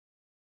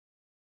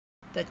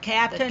The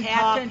Captain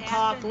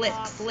Talk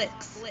Flicks.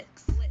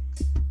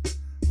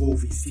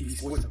 Movies, TV,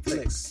 sports, and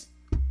flicks.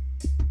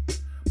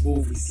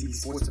 Movies, TV,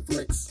 sports, and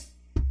flicks.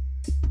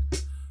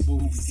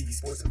 Movies, TV,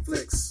 sports, and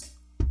flicks.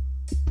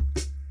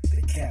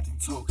 The Captain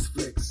Talks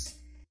Flicks.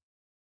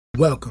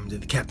 Welcome to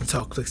the Captain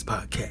Talk Flicks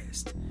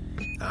podcast.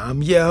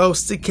 I'm your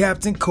host, the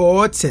Captain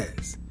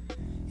Cortez,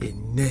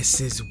 and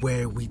this is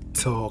where we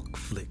talk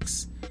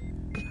flicks.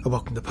 I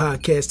welcome the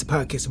podcast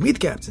with me, the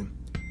Captain.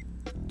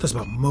 Talks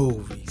about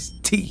movies,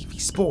 TV,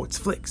 sports,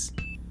 flicks,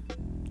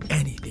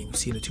 anything you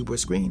see on the two-board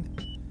screen.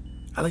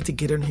 I like to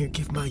get in here and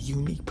give my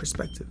unique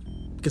perspective,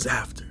 because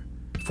after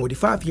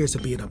 45 years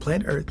of being on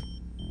planet Earth,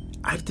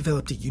 I've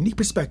developed a unique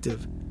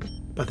perspective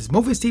about this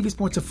movies, TV,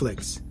 sports, and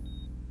flicks.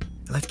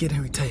 I'd like to get in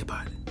here and tell you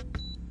about it,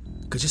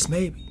 because just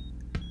maybe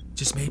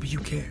you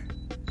care.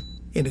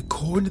 And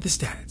according to the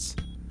stats,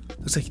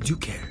 looks like you do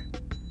care.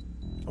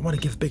 I want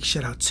to give a big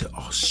shout out to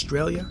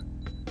Australia.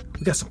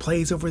 We got some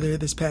plays over there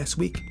this past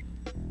week.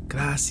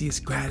 Gracias,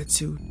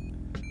 gratitude,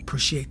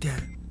 appreciate that.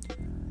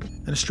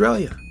 In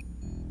Australia,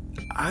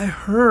 I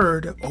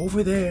heard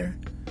over there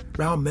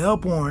around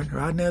Melbourne,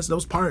 around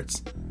those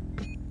parts,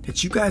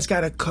 that you guys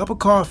got a cup of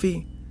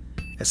coffee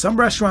at some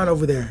restaurant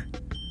over there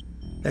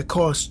that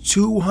costs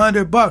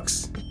 $200.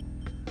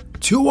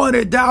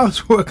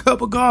 $200 for a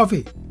cup of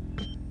coffee.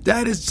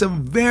 That is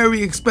some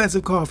very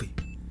expensive coffee.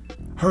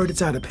 Heard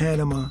it's out of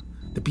Panama,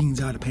 the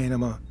beans out of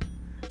Panama.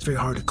 It's very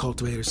hard to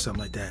cultivate or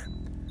something like that.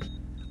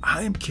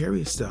 I am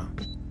curious though,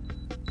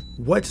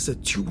 what does a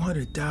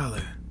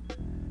 $200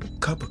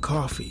 cup of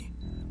coffee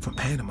from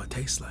Panama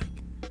taste like?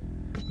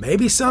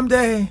 Maybe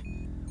someday,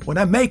 when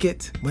I make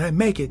it,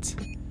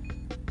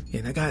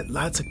 and I got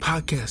lots of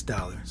podcast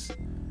dollars,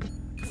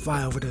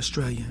 fly over to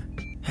Australia,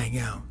 hang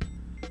out,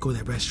 go to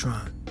that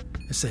restaurant,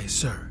 and say,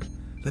 sir,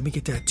 let me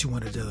get that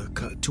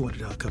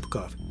 $200 cup of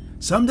coffee.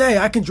 Someday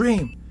I can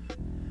dream.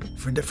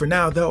 For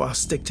now though, I'll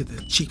stick to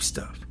the cheap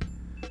stuff.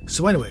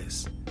 So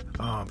anyways,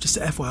 just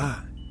an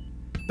FYI,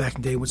 back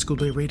in the day went to school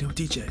to be a radio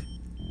DJ,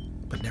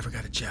 but never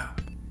got a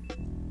job.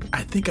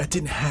 I think I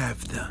didn't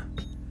have the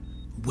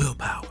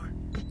willpower.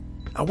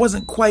 I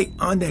wasn't quite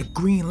on that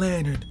Green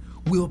Lantern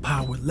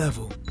willpower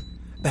level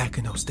back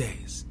in those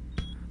days.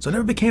 So I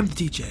never became the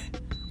DJ.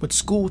 Went to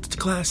school, to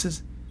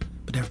classes,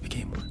 but never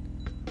became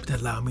one. But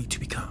that allowed me to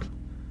become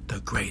the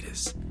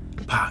greatest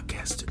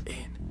podcaster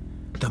in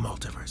the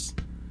multiverse.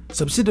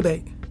 Some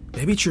debate,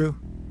 may be true,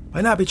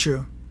 might not be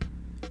true,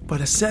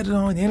 but I said it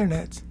on the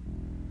internet.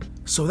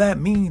 So that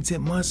means it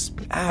must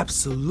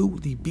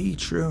absolutely be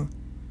true,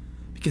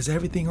 because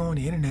everything on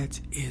the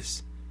internet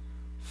is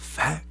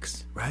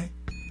facts, right?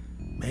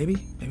 Maybe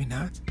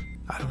not.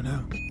 I don't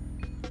know.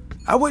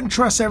 I wouldn't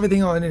trust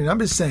everything on the internet. I'm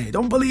just saying,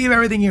 don't believe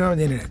everything you hear on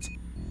the internet,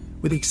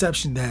 with the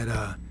exception that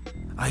I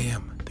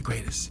am the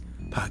greatest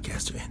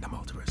podcaster in the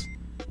multiverse.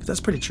 Because that's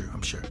pretty true,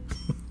 I'm sure.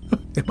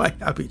 It might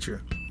not be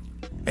true.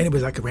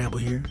 Anyways, I could ramble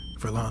here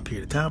for a long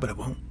period of time, but I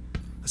won't.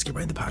 Let's get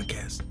right into the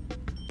podcast.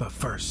 But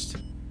first,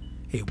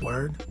 a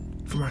word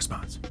from our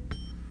sponsor.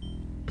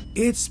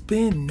 It's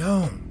been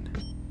known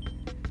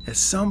that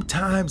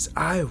sometimes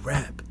I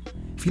rap.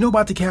 If you know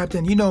about the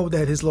Captain, you know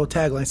that his little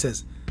tagline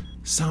says,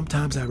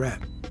 sometimes I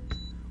rap.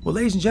 Well,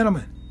 ladies and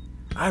gentlemen,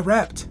 I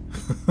rapped.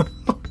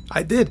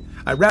 I did.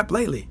 I rapped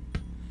lately.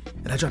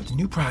 And I dropped a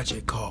new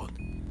project called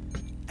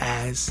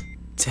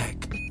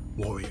Aztec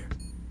Warrior.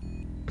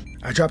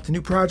 It's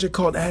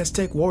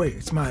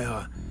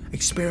my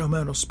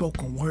experimental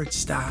spoken word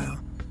style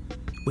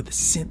with the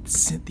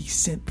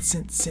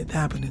synth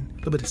happening. A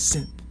little bit of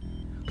synth, a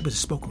little bit of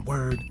spoken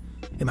word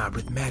in my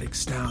rhythmic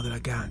style that I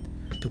got.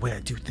 The way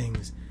I do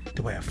things,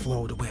 the way I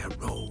flow, the way I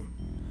roll.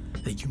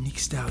 That unique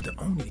style that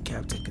only the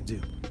Captain can do.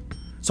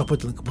 So I'll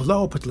put the link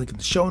below, put the link in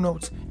the show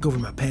notes. Go over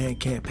to my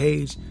Bandcamp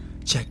page.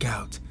 Check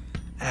out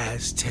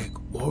Aztec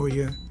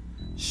Warrior.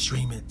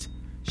 Stream it,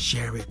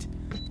 share it,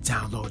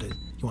 download it.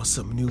 You want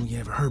something new you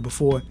never heard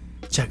before?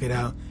 Check it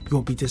out. You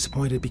won't be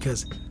disappointed,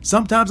 because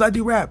sometimes I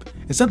do rap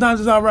and sometimes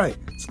it's all right.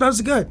 Sometimes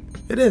it's good.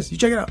 It is. You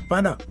check it out.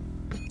 Find out.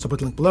 So put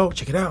the link below.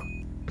 Check it out.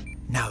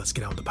 Now let's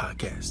get on with the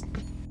podcast.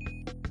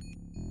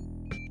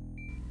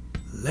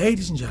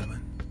 Ladies and gentlemen,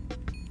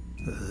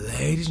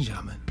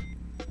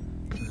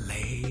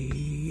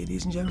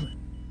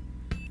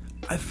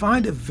 I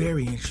find it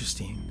very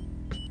interesting,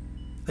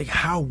 like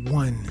how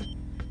one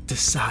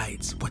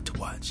decides what to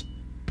watch.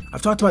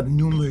 I've talked about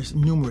numerous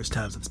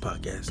times on this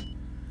podcast.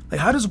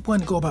 Like, how does one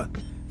go about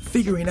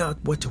figuring out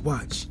what to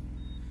watch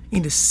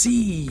in the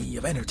sea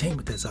of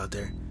entertainment that's out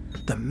there?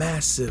 The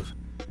massive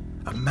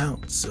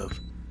amounts of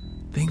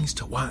things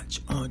to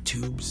watch on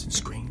tubes and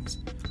screens.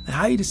 Like,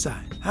 how do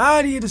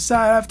you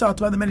decide? I've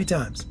talked about it many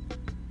times.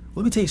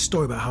 Let me tell you a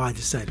story about how I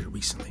decided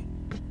recently.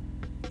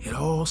 It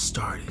all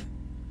started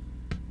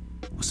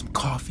with some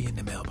coffee in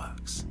the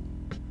mailbox.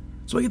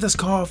 So I get this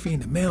coffee in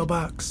the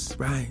mailbox,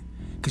 right?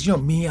 Because you know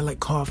me, I like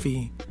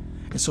coffee.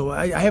 And so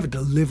I have it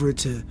delivered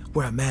to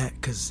where I'm at,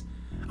 because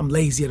I'm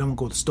lazy. I don't want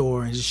to go to the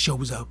store, and it just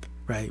shows up,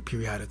 right,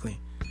 periodically.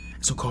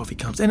 And so coffee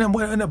comes. And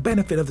the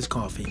benefit of this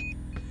coffee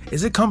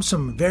is it comes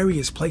from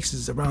various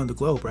places around the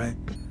globe, right?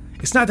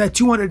 It's not that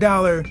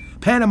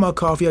 $200 Panama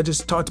coffee I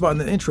just talked about in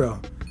the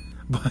intro,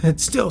 but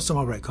it's still some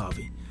alright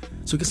coffee.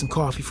 So we get some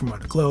coffee from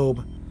around the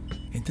globe.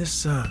 And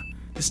this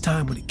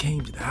time when it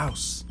came to the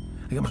house,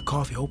 I got my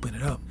coffee, open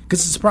it up. Because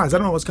it's a surprise. I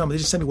don't know what's coming. They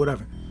just sent me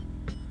whatever.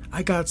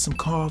 I got some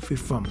coffee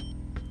from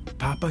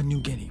Papua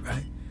New Guinea,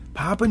 right?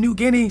 Papua New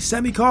Guinea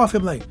sent me coffee.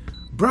 I'm like,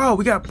 bro,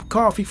 we got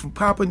coffee from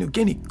Papua New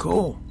Guinea.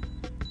 Cool.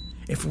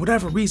 And for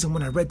whatever reason,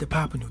 when I read the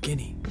Papua New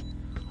Guinea,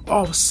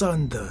 all of a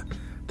sudden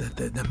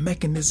the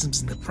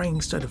mechanisms in the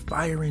brain started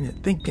firing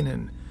and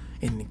thinking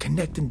and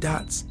connecting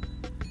dots.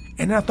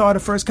 And I thought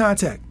of First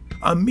Contact.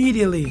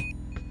 Immediately,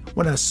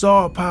 when I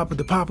saw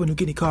the Papua New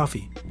Guinea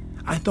coffee,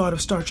 I thought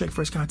of Star Trek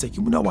First Contact.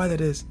 You know why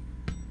that is?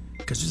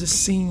 Because there's a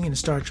scene in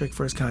Star Trek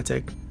First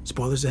Contact,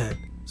 spoilers ahead,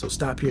 so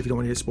stop here if you don't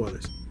want to hear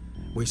spoilers,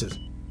 where he says,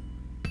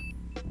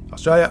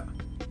 Australia,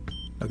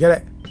 now get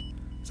it,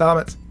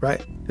 Solomons,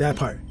 right? That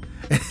part.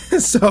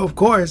 So, of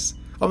course,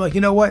 I'm like,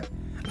 you know what?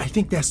 I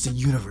think that's the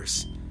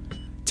universe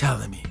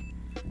telling me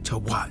to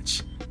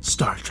watch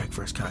Star Trek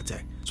First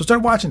Contact. So I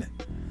started watching it.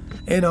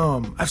 And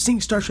I've seen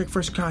Star Trek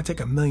First Contact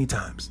a million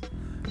times,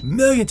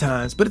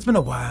 but it's been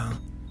a while.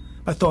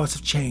 My thoughts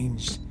have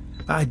changed.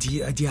 My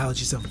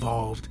ideologies have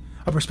evolved.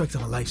 My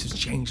perspective on life has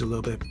changed a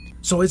little bit.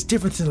 So it's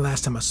different than the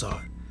last time I saw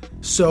it.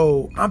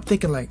 So I'm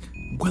thinking like,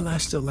 will I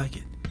still like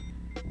it?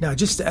 Now,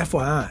 just to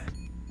FYI,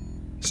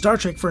 Star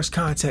Trek First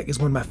Contact is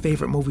one of my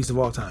favorite movies of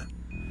all time.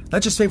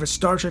 Not just favorite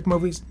Star Trek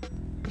movies,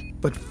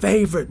 but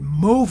favorite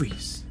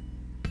movies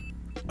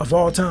of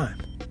all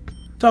time.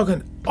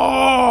 Talking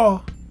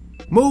all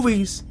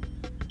movies.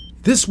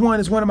 This one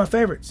is one of my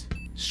favorites.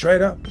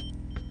 Straight up.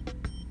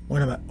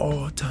 One of my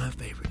all-time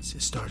favorites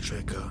is Star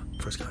Trek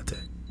First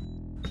Contact.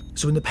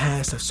 So in the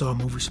past, I saw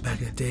movies back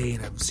in the day,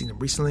 and I've seen them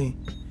recently.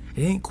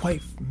 They didn't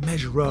quite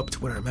measure up to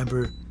what I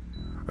remember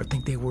or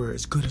think they were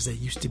as good as they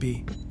used to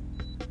be.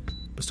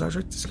 But Star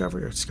Trek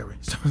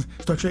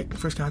Star Trek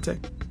First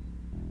Contact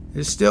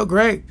is still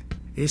great.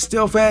 It's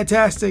still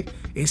fantastic.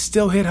 It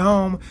still hit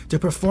home. The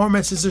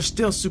performances are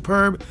still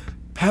superb.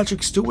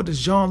 Patrick Stewart as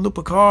Jean-Luc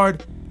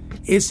Picard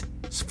is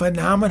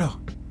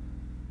phenomenal.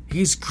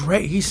 He's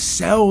great. He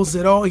sells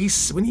it all.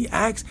 When he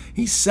acts,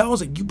 he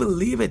sells it. You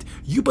believe it.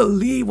 You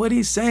believe what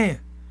he's saying.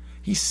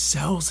 He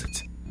sells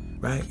it,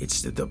 right?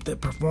 It's the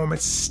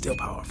performance is still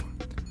powerful.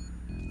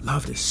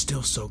 Love is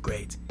still so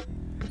great.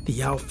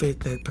 The outfit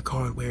that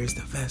Picard wears,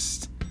 the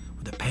vest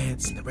with the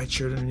pants and the red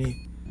shirt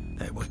underneath,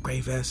 that gray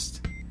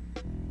vest,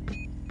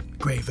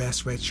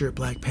 red shirt,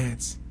 black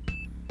pants.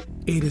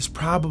 It is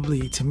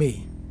probably, to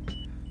me,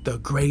 the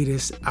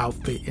greatest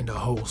outfit in the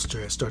whole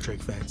Star Trek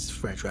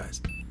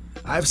franchise.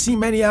 I've seen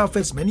many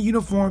outfits, many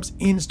uniforms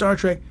in Star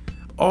Trek.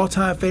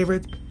 All-time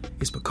favorite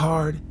is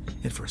Picard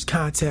in First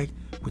Contact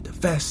with the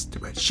vest, the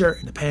red shirt,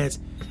 and the pants.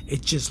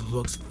 It just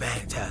looks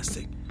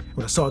fantastic.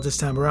 When I saw it this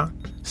time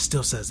around,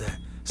 still says that.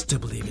 Still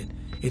believe it.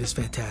 It is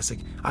fantastic.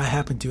 I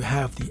happen to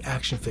have the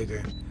action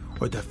figure,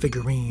 or the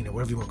figurine, or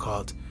whatever you want to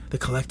call it, the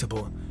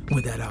collectible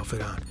with that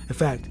outfit on. In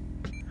fact,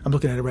 I'm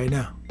looking at it right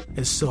now.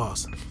 It's so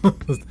awesome.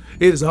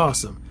 It is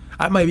awesome.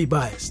 I might be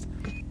biased,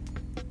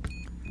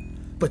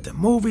 but the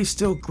movie's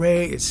still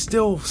great.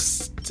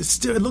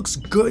 It looks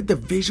good. The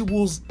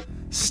visuals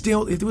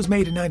still. It was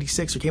made in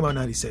 '96 or came out in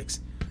 '96.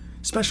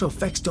 Special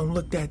effects don't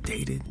look that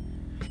dated.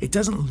 It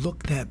doesn't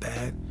look that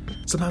bad.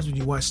 Sometimes when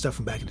you watch stuff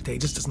from back in the day,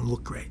 it just doesn't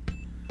look great.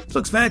 It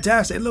looks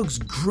fantastic. It looks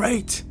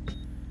great.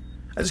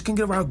 I just can't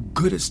get over how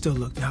good it still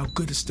looked, how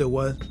good it still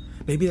was.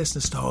 Maybe that's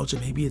nostalgia.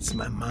 Maybe it's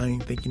my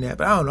mind thinking that,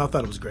 but I don't know. I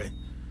thought it was great.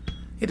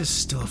 It is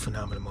still a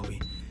phenomenal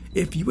movie.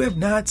 If you have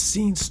not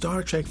seen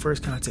Star Trek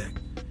First Contact,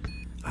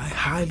 I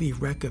highly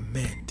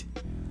recommend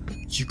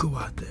you go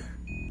out there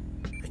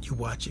and you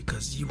watch it,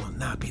 because you will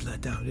not be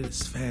let down. It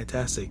is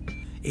fantastic.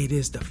 It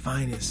is the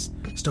finest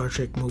Star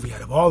Trek movie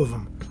out of all of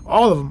them.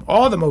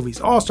 All the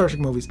movies, all Star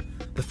Trek movies.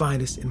 The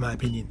finest, in my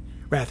opinion.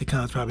 Wrath of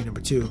Khan is probably number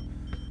 2.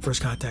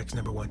 First Contact is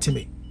number 1 to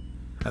me.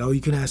 I know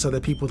you can ask other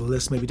people, the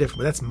list may be different,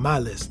 but that's my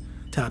list.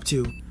 Top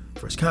 2,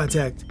 First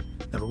Contact,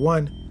 number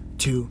 1,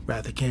 2,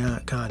 Wrath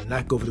of Khan.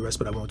 Not go over the rest,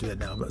 but I won't do that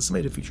now. But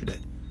somebody in the future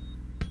did.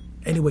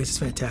 Anyways, it's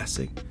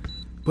fantastic.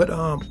 But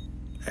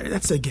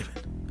that's a given.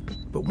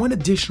 But one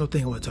additional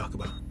thing I want to talk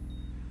about.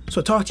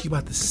 So I talked to you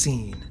about the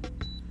scene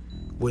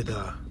with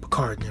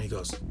Picard, and he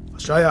goes,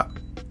 Australia,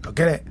 I'll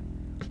get it.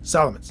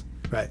 Solomons,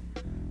 right?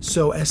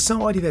 So as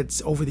somebody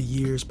that's over the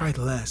years, probably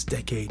the last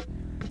decade,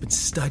 been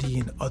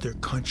studying other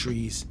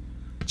countries,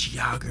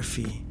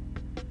 geography,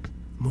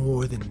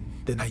 more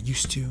than I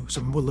used to, so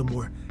I'm a little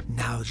more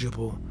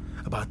knowledgeable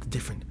about the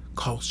different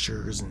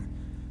cultures and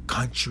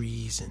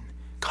countries and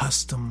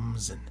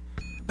customs and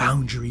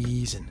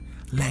boundaries and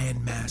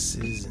land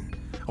masses and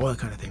all that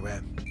kind of thing,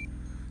 right?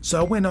 So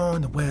I went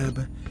on the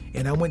web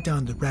and I went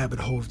down the rabbit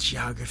hole of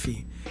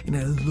geography and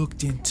I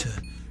looked into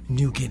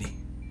New Guinea,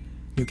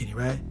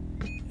 right?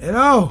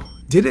 And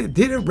did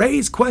it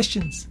raise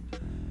questions?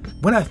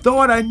 When I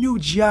thought I knew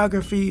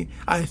geography,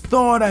 I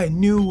thought I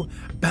knew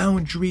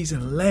boundaries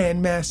and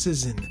land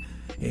masses and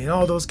and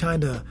all those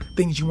kind of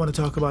things you want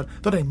to talk about,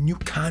 all the new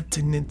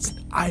continents,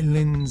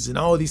 islands, and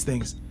all these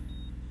things.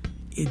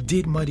 It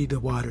did muddy the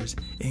waters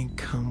and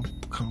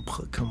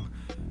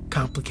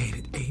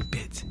complicated a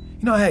bit.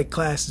 You know, I had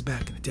classes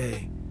back in the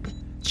day,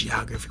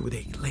 geography, where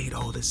they laid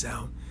all this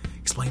out,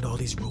 explained all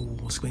these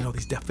rules, explained all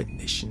these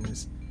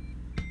definitions.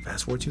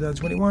 Fast forward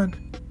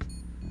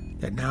 2021,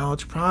 that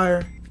knowledge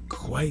prior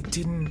quite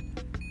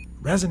didn't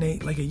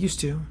resonate like it used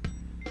to.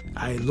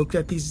 I looked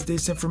at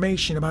this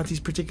information about these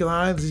particular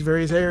islands, these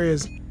various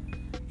areas,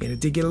 and it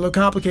did get a little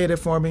complicated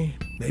for me.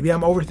 Maybe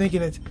I'm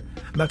overthinking it.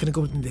 I'm not going to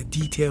go into the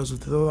details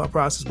of the thought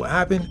process, what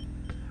happened,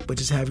 but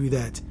just have you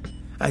that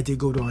I did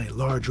go down a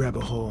large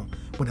rabbit hole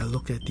when I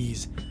looked at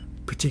these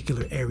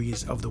particular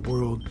areas of the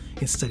world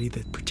and studied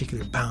the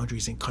particular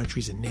boundaries and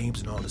countries and names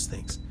and all these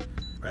things,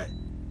 right?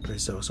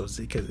 So it's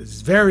because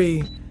it's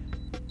very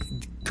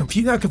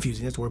not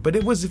confusing, that's the word, but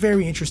it was a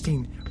very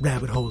interesting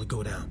rabbit hole to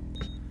go down.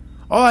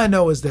 All I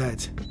know is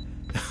that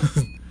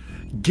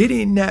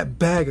getting that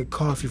bag of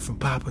coffee from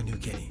Papua New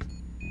Guinea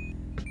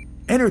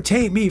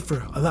entertained me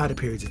for a lot of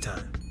periods of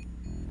time,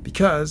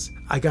 because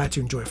I got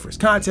to enjoy First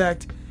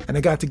Contact and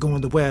I got to go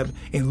on the web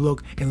and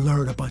look and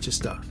learn a bunch of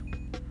stuff.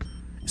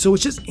 So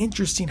it's just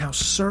interesting how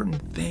certain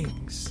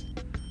things,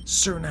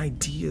 certain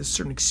ideas,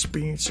 certain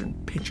experience, certain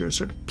pictures,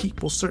 certain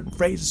people, certain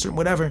phrases, certain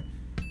whatever,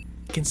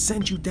 can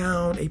send you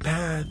down a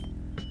path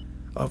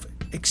of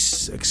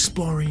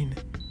exploring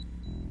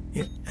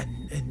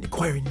and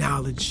acquiring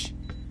knowledge,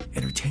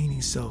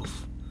 entertaining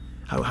self.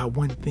 How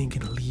one thing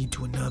can lead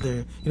to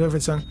another. You know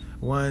that song?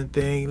 One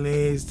thing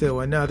leads to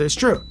another. It's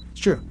true.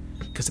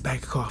 Because the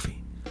bag of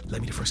coffee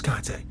led me to First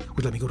Contact,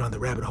 which let me go down the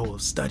rabbit hole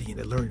of studying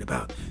and learning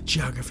about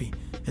geography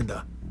in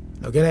the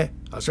New Guinea,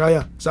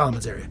 Australia,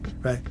 Solomon's area,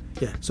 right?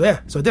 So I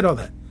did all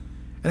that.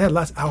 And I had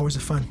lots of hours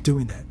of fun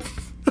doing that.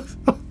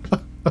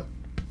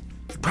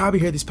 You probably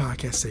hear these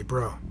podcasts say,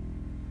 bro,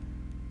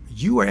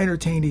 you are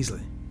entertained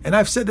easily. And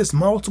I've said this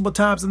multiple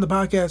times in the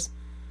podcast.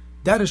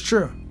 That is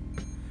true.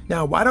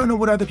 Now, I don't know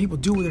what other people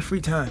do with their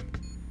free time,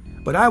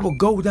 but I will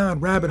go down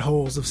rabbit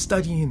holes of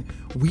studying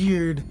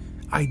weird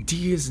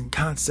ideas and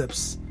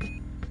concepts,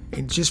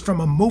 and just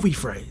from a movie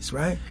phrase,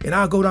 right? And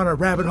I'll go down a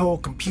rabbit hole,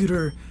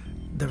 computer,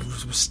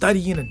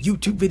 studying and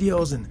YouTube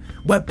videos and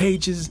web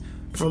pages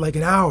for like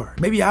an hour,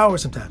 maybe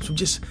hours sometimes, from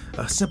just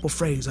a simple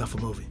phrase off a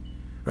movie,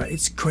 right?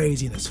 It's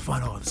crazy and it's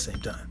fun all at the same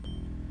time.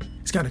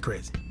 It's kind of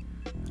crazy.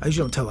 I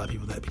usually don't tell a lot of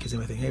people that because they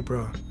might think, hey,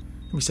 bro, there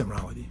be something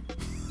wrong with you.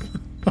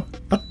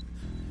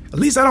 At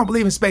least I don't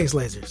believe in space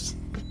lasers.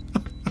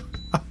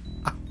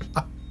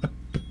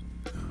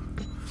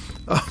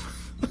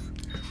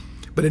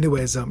 But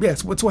anyways,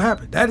 it's what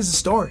happened. That is the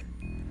story.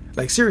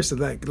 Like seriously,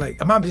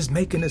 like I'm not just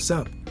making this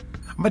up.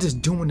 I'm not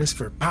just doing this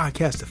for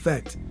podcast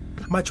effect.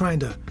 I'm not trying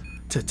to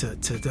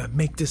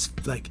make this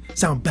like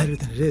sound better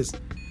than it is.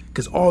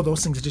 Because all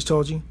those things I just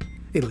told you,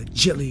 they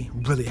legitly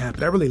really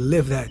happened. I really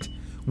lived that,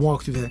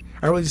 walked through that.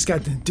 I really just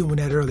got done doing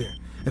that earlier.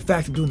 In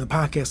fact, I'm doing the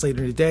podcast later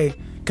in the day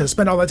because I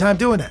spent all that time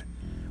doing that.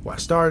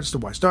 Watched Star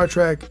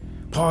Trek,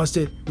 paused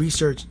it,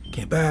 researched,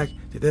 came back,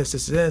 did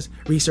this,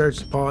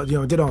 researched, paused,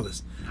 did all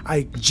this.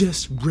 I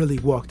just really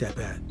walked that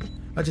path.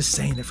 I'm not just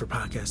saying it for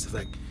podcast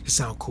effect. It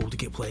sound cool to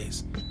get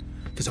plays.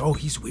 Because,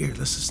 he's weird,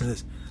 let's listen to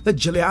this.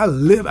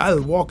 Legitimately, I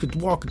walk,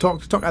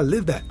 talk, I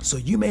live that. So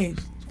you may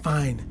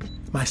find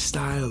my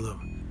style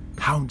of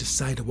how I'm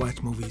deciding to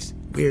watch movies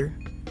weird,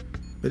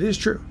 but it is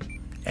true.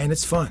 And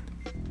it's fun.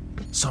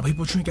 Some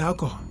people drink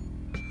alcohol.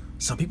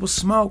 Some people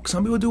smoke.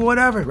 Some people do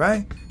whatever,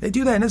 right? They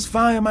do that, and it's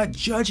fine. I'm not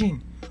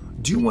judging.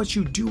 Do what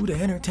you do to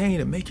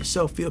entertain and make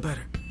yourself feel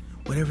better.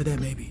 Whatever that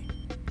may be.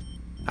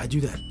 I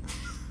do that.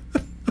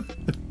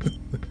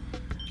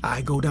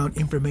 I go down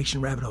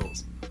information rabbit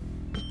holes.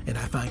 And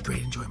I find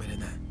great enjoyment in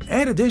that.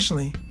 And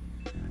additionally,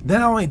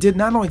 not only did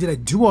I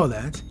do all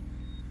that,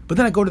 but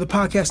then I go to the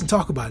podcast and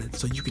talk about it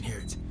so you can hear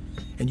it.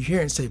 And you hear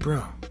it and say,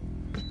 bro,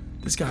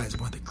 this guy is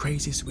one of the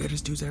craziest,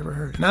 weirdest dudes I ever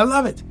heard. And I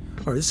love it.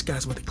 Or this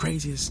guy's one of the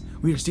craziest,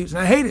 weirdest dudes,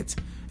 and I hate it.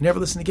 Never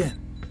listen again.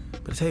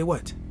 But I tell you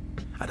what,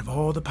 out of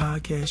all the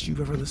podcasts you've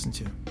ever listened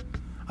to,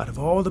 out of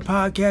all the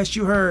podcasts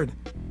you heard,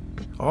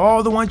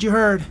 all the ones you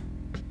heard,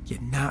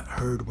 you've not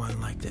heard one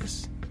like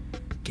this.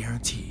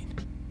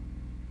 Guaranteed.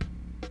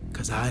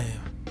 Because I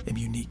am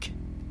unique,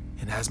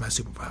 and that's my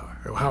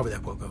superpower, or however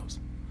that quote goes.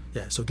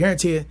 Yeah, so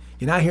guarantee it,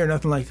 you're not hearing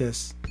nothing like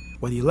this.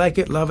 Whether you like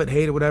it, love it,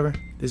 hate it, whatever,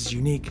 this is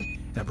unique,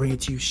 and I bring it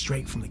to you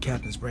straight from the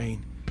captain's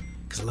brain.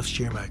 Because I love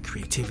sharing my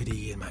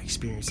creativity and my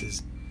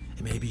experiences.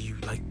 And maybe you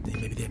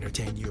maybe they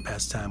entertain you or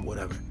pass the time,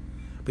 whatever.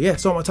 But yeah,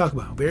 that's all I'm going to talk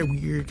about. Very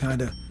weird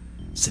kind of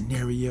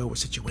scenario or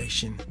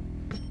situation.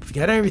 If you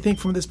got everything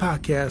from this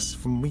podcast,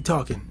 from me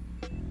talking,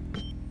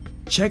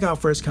 check out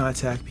First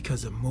Contact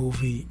because the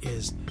movie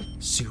is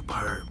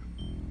superb.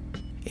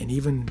 And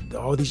even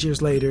all these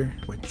years later,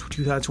 when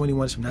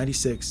 2021 is from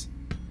 96,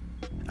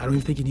 I don't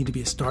even think you need to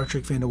be a Star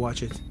Trek fan to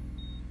watch it.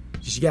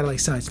 Just you got to like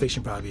science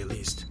fiction probably at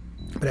least.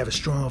 But I have a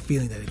strong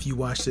feeling that if you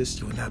watch this,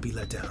 you will not be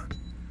let down.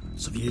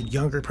 So if you're a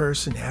younger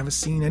person, if you haven't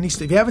seen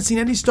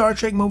any Star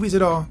Trek movies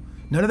at all,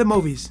 none of the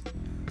movies,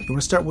 you You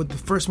want to start with the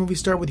first movie?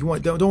 Start with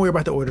don't worry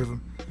about the order of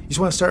them. You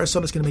just want to start with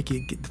something that's gonna make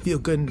you feel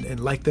good and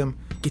like them,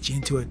 get you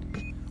into it.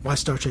 Watch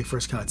Star Trek: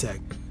 First Contact.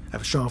 I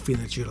have a strong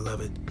feeling that you're gonna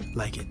love it,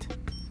 like it.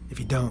 If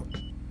you don't,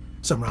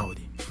 something wrong with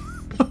you.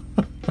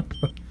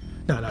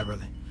 No, not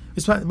really.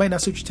 It might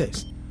not suit your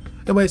taste.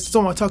 Anyways, that's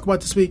all I want to talk about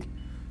this week.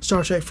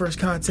 Star Trek: First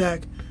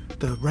Contact,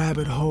 the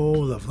rabbit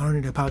hole of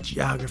learning about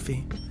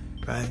geography,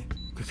 right?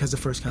 Because of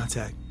First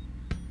Contact.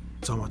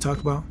 That's all I want to talk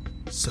about.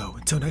 So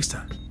until next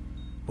time,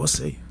 we'll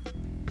see you.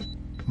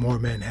 More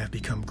men have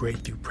become great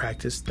through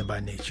practice than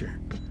by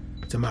nature.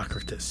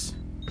 Democritus.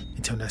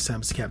 Until next time,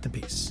 it's Captain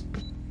Peace.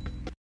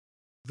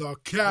 The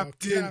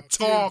Captain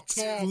Talks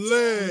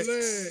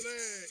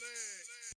Flicks.